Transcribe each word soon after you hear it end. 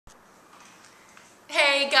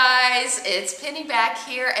Hey guys, it's Penny back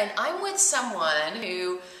here, and I'm with someone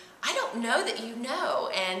who I don't know that you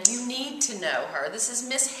know, and you need to know her. This is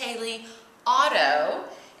Miss Haylee Otto,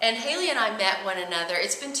 and Haylee and I met one another.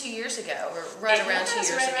 It's been 2 years ago, or around 2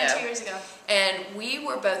 years ago. And we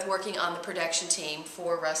were both working on the production team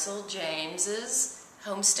for Russell James's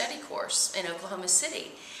home study course in Oklahoma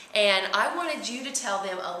City. And I wanted you to tell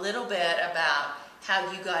them a little bit about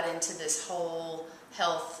how you got into this whole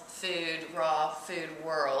health food, raw food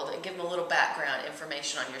world, and give them a little background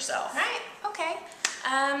information on yourself. Right, okay.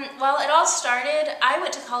 Well, it all started, I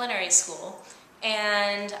went to culinary school,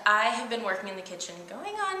 and I have been working in the kitchen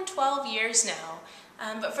going on 12 years now.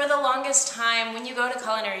 But for the longest time, when you go to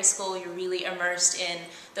culinary school, you're really immersed in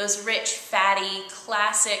those rich, fatty,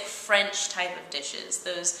 classic French type of dishes.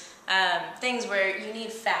 Those things where you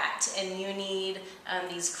need fat and you need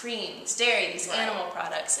these creams, dairy, these animal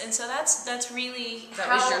products. And so that's really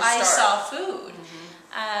how I saw food.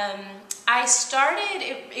 Mm-hmm. I started,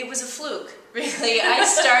 it was a fluke, really. I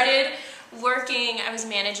started working, I was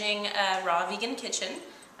managing a raw vegan kitchen.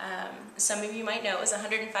 Some of you might know it was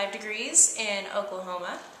 105 degrees in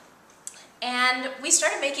Oklahoma. And we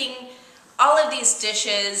started making all of these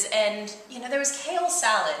dishes, and you know, there was kale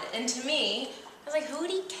salad, and to me, I was like, who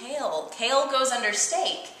would eat kale? Kale goes under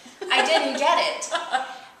steak. I didn't get it.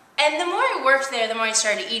 And the more I worked there, the more I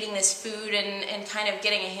started eating this food and kind of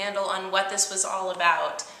getting a handle on what this was all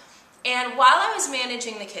about. And while I was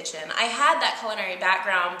managing the kitchen, I had that culinary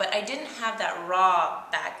background, but I didn't have that raw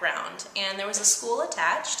background. And there was a school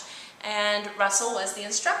attached, and Russell was the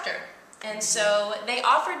instructor. And so they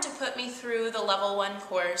offered to put me through the level 1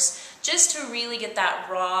 course just to really get that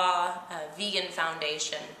raw vegan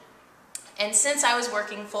foundation. And since I was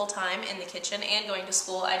working full-time in the kitchen and going to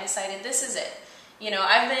school, I decided this is it. You know,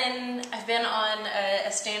 I've been on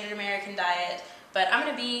a standard American diet, but I'm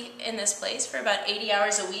going to be in this place for about 80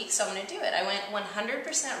 hours a week, so I'm going to do it. I went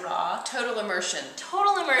 100% raw. Total immersion.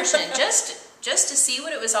 Total immersion, just to see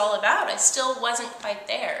what it was all about. I still wasn't quite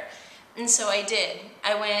there. And so I did.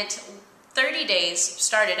 I went 30 days,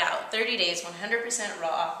 started out 30 days, 100%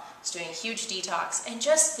 raw, was doing a huge detox, and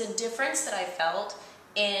just the difference that I felt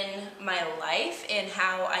in my life, in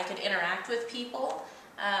how I could interact with people,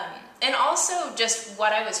 and also just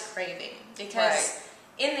what I was craving, because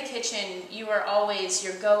in the kitchen you are always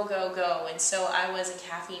your go, go, go, and so I was a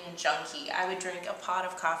caffeine junkie. I would drink a pot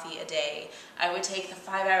of coffee a day. I would take the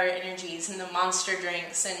 5-hour energies and the monster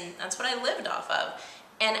drinks, and that's what I lived off of.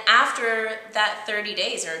 And after that 30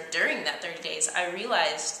 days, or during that 30 days, I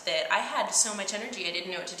realized that I had so much energy I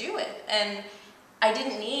didn't know what to do with, and I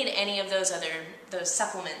didn't need any of those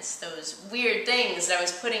supplements, those weird things that I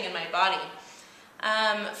was putting in my body.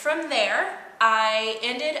 From there, I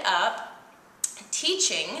ended up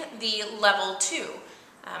teaching the level 2.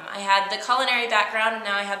 I had the culinary background, and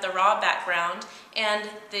now I have the raw background, and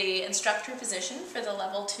the instructor position for the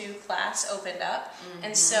level 2 class opened up. Mm-hmm.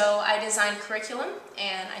 And so I designed curriculum,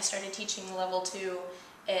 and I started teaching level 2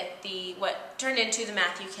 at what turned into the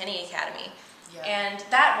Matthew Kenny Academy. Yeah. And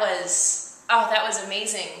that was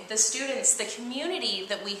amazing. The students, the community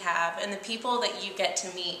that we have, and the people that you get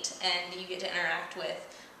to meet and you get to interact with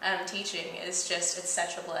teaching is just, it's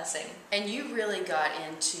such a blessing. And you really got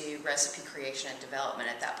into recipe creation and development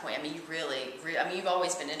at that point. I mean, you really you've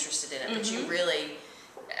always been interested in it, but you really,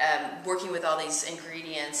 working with all these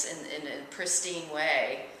ingredients in a pristine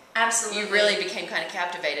way, absolutely, you really became kind of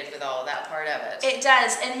captivated with all of that part of it. It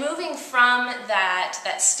does, and moving from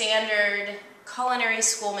that standard culinary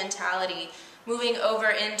school mentality, moving over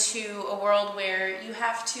into a world where you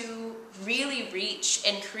have to really reach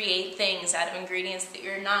and create things out of ingredients that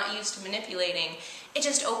you're not used to manipulating, it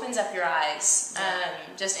just opens up your eyes,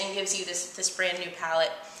 and gives you this brand new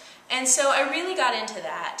palette. And so I really got into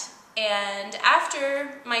that. And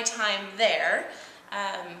after my time there,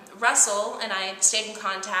 Russell and I stayed in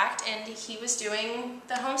contact, and he was doing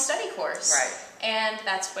the home study course. Right. And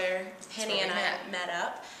that's where Penny and I met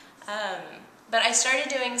up. But I started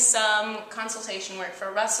doing some consultation work for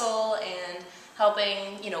Russell and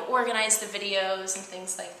helping, organize the videos and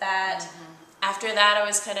things like that. Mm-hmm. After that, I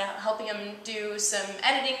was kind of helping him do some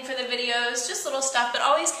editing for the videos, just little stuff, but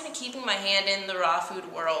always kind of keeping my hand in the raw food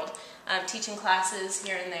world, teaching classes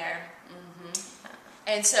here and there. Mm-hmm.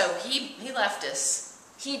 And so he left us.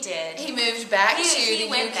 He did. He moved back to the UK.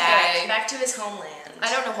 Went back to his homeland.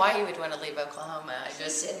 I don't know why he would want to leave Oklahoma. We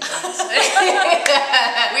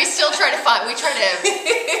still try to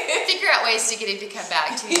figure out ways to get him to come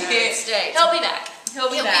back to the United States. He'll be back. He'll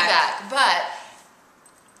be back. But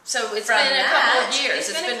So it's been a couple of years.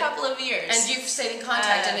 It's been a couple of years. And you've stayed in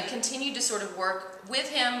contact and continued to sort of work with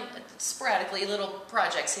him sporadically, little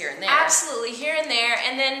projects here and there. Absolutely, here and there.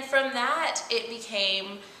 And then from that, it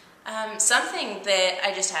became something that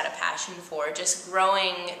I just had a passion for, just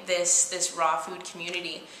growing this raw food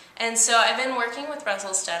community. And so I've been working with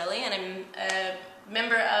Russell steadily, and I'm a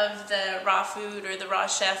member of the Raw Food or the Raw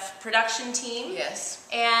Chef production team. Yes.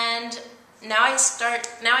 And now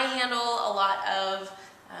I handle a lot of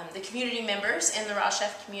the community members in the Raw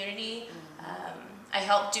Chef community. I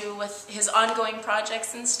help do with his ongoing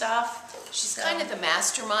projects and stuff. She's kind of the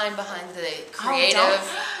mastermind behind the creative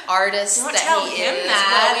artist don't that tell he him is.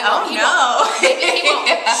 That. Well, Maybe he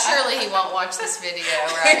won't. Surely he won't watch this video,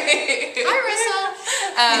 right?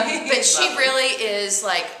 Hi, Rissa. But she really is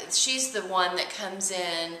like, she's the one that comes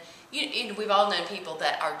in. You know, we've all known people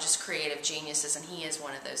that are just creative geniuses, and he is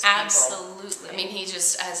one of those people. Absolutely. I mean, he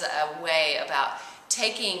just has a way about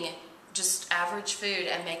taking just average food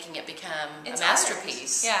and making it become a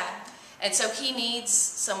masterpiece. Yeah. And so he needs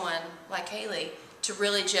someone like Haylee to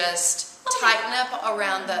really just tighten up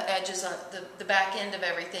around the edges of the back end of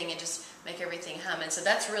everything and just make everything hum. And so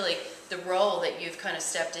that's really the role that you've kind of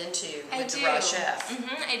stepped into with the Raw Chef.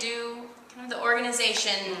 I do kind of the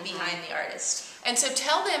organization behind the artist. And so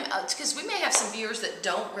tell them, because we may have some viewers that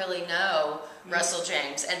don't really know Russell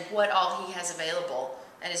James and what all he has available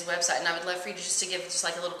at his website. And I would love for you to just give just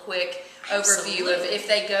like a little quick overview of if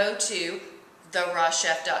they go to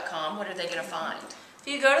therawchef.com, what are they going to find? If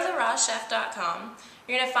you go to therawchef.com,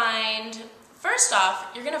 you're going to find, first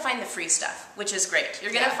off, you're going to find the free stuff, which is great.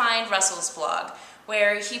 You're going to find Russell's blog,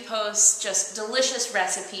 where he posts just delicious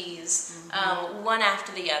recipes, one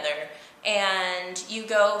after the other. And you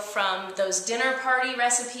go from those dinner party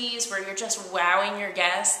recipes where you're just wowing your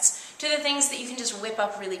guests to the things that you can just whip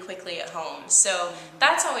up really quickly at home. So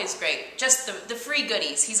that's always great. Just the free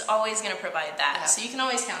goodies. He's always going to provide that. Yeah. So you can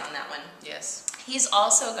always count on that one. Yes. He's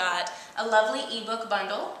also got a lovely ebook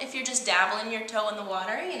bundle if you're just dabbling your toe in the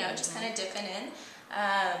water, you know, just kind of dipping in.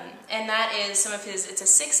 And that is some of his, it's a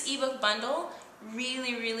 6 ebook bundle,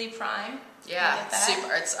 really, really prime. Yeah,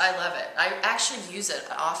 super. I love it. I actually use it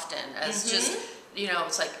often as just, you know,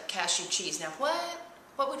 it's like cashew cheese. Now,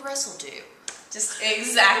 what would Russell do? Just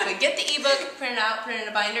exactly. Get the ebook, print it out, put it in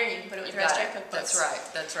a binder, and you can put it with the rest of your cookbooks. That's right.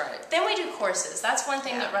 That's right. Then we do courses. That's one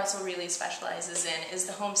thing that Russell really specializes in, is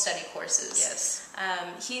the home study courses.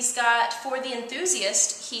 Yes. He's got, for the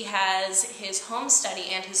enthusiast, he has his home study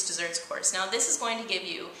and his desserts course. Now, this is going to give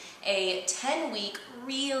you a 10-week,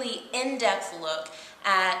 really in-depth look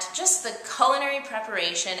at just the culinary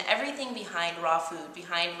preparation, everything behind raw food,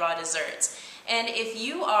 behind raw desserts. And if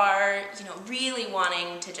you are, you know, really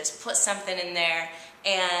wanting to just put something in there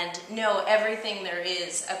and know everything there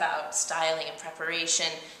is about styling and preparation,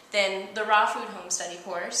 then the raw food home study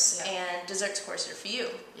course and desserts course are for you.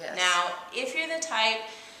 Yes. Now, if you're the type,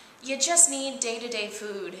 you just need day-to-day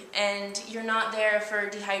food, and you're not there for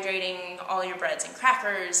dehydrating all your breads and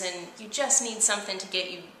crackers, and you just need something to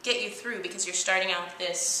get you through because you're starting out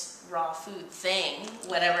this raw food thing,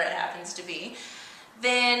 whatever it happens to be,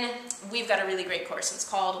 then we've got a really great course. It's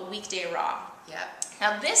called Weekday Raw. Yeah.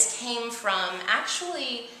 Now this came from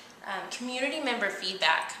actually community member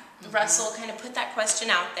feedback. Russell kind of put that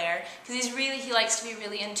question out there because he likes to be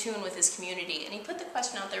really in tune with his community, and he put the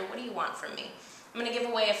question out there, what do you want from me? I'm going to give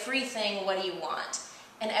away a free thing, what do you want?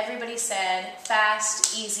 And everybody said,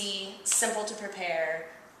 fast, easy, simple to prepare,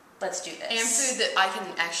 let's do this. And food that I can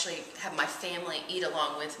actually have my family eat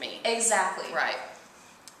along with me. Exactly. Right.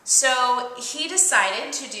 So he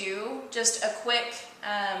decided to do just a quick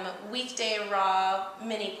weekday raw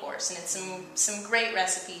mini course, and it's some great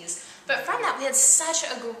recipes. But from that, we had such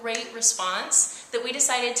a great response that we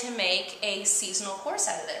decided to make a seasonal course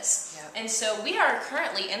out of this. Yep. And so we are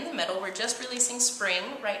currently in the middle, we're just releasing spring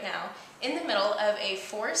right now, in the middle of a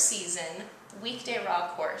 4-season weekday raw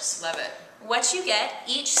course. Love it. What you get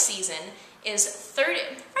each season is right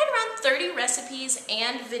around 30 recipes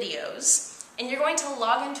and videos. And you're going to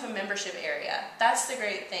log into a membership area. That's the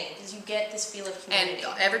great thing, because you get this feel of community.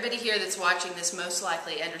 And everybody here that's watching this most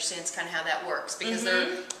likely understands kind of how that works, because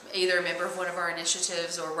they're either a member of one of our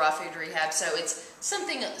initiatives or Raw Food Rehab, so it's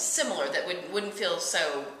something similar that wouldn't feel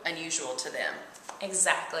so unusual to them.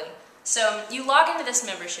 Exactly. So you log into this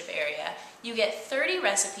membership area, you get 30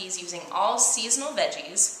 recipes using all seasonal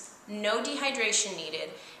veggies, no dehydration needed,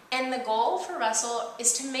 and the goal for Russell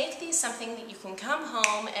is to make these something that you can come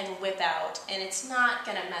home and whip out, and it's not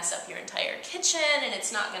going to mess up your entire kitchen, and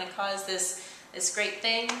it's not going to cause this this great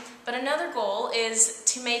thing. But another goal is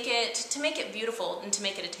to make it beautiful and to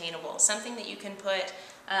make it attainable. Something that you can put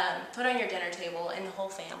on your dinner table, and the whole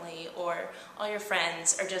family or all your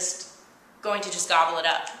friends are just going to just gobble it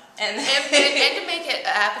up. And to make it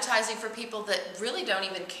appetizing for people that really don't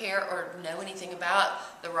even care or know anything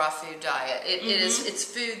about the raw food diet. It's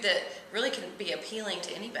food that really can be appealing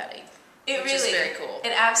to anybody. Which is very cool.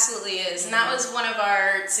 It absolutely is. And that was one of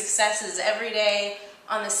our successes. Every day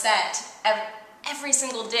on the set, every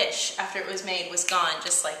single dish after it was made was gone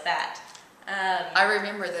just like that. I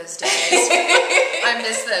remember those days. I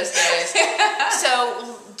miss those days.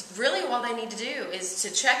 So really all they need to do is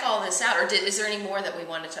to check all this out. Or is there any more that we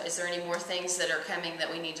want to is there any more things that are coming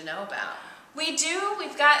that we need to know about? We do.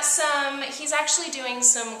 We've got some, he's actually doing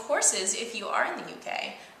some courses if you are in the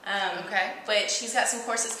UK. Okay. But she's got some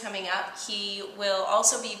courses coming up. He will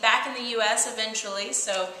also be back in the US eventually,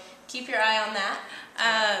 so keep your eye on that.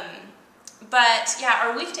 But yeah,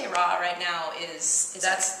 our weekday raw right now is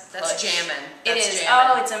that's jamming. It is. Jamming.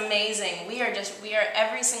 Oh, it's amazing. We are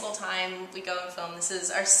every single time we go and film. This is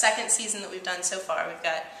our second season that we've done so far. We've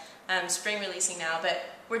got spring releasing now, but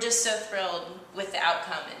we're just so thrilled with the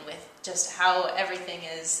outcome and with just how everything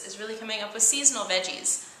is really coming up with seasonal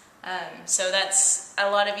veggies. So that's, a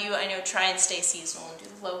lot of you I know try and stay seasonal and do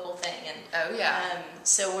the local thing, and oh yeah.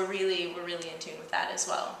 So we're really in tune with that as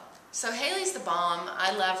well. So Haley's the bomb.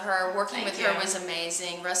 I love her. Working Thank with you. her was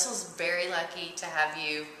amazing. Russell's very lucky to have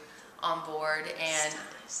you on board, and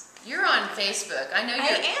you're on Facebook. I know you're.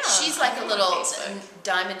 I am. She's like I'm a little on Facebook.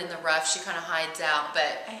 diamond in the rough. She kind of hides out,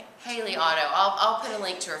 but Haylee Otto. I'll put a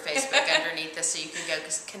link to her Facebook underneath this so you can go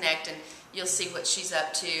connect and you'll see what she's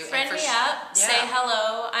up to. Friend me up, say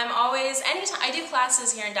hello. I'm always, anytime, I do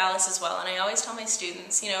classes here in Dallas as well, and I always tell my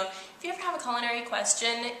students, you know, if you ever have a culinary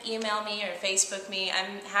question, email me or Facebook me.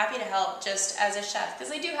 I'm happy to help just as a chef,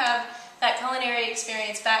 because I do have that culinary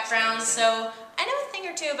experience background, so I know a thing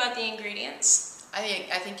or two about the ingredients. I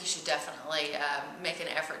think you should definitely make an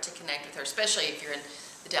effort to connect with her, especially if you're in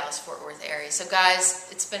the Dallas-Fort Worth area. So guys,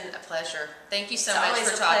 it's been a pleasure. Thank you so much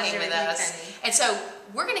for talking with us. Penny. And so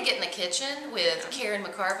we're going to get in the kitchen with Karen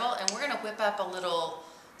McCarville, and we're going to whip up a little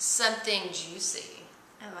something juicy.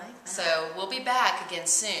 I like that. So we'll be back again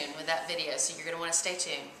soon with that video, so you're going to want to stay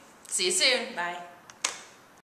tuned. See you soon. Bye.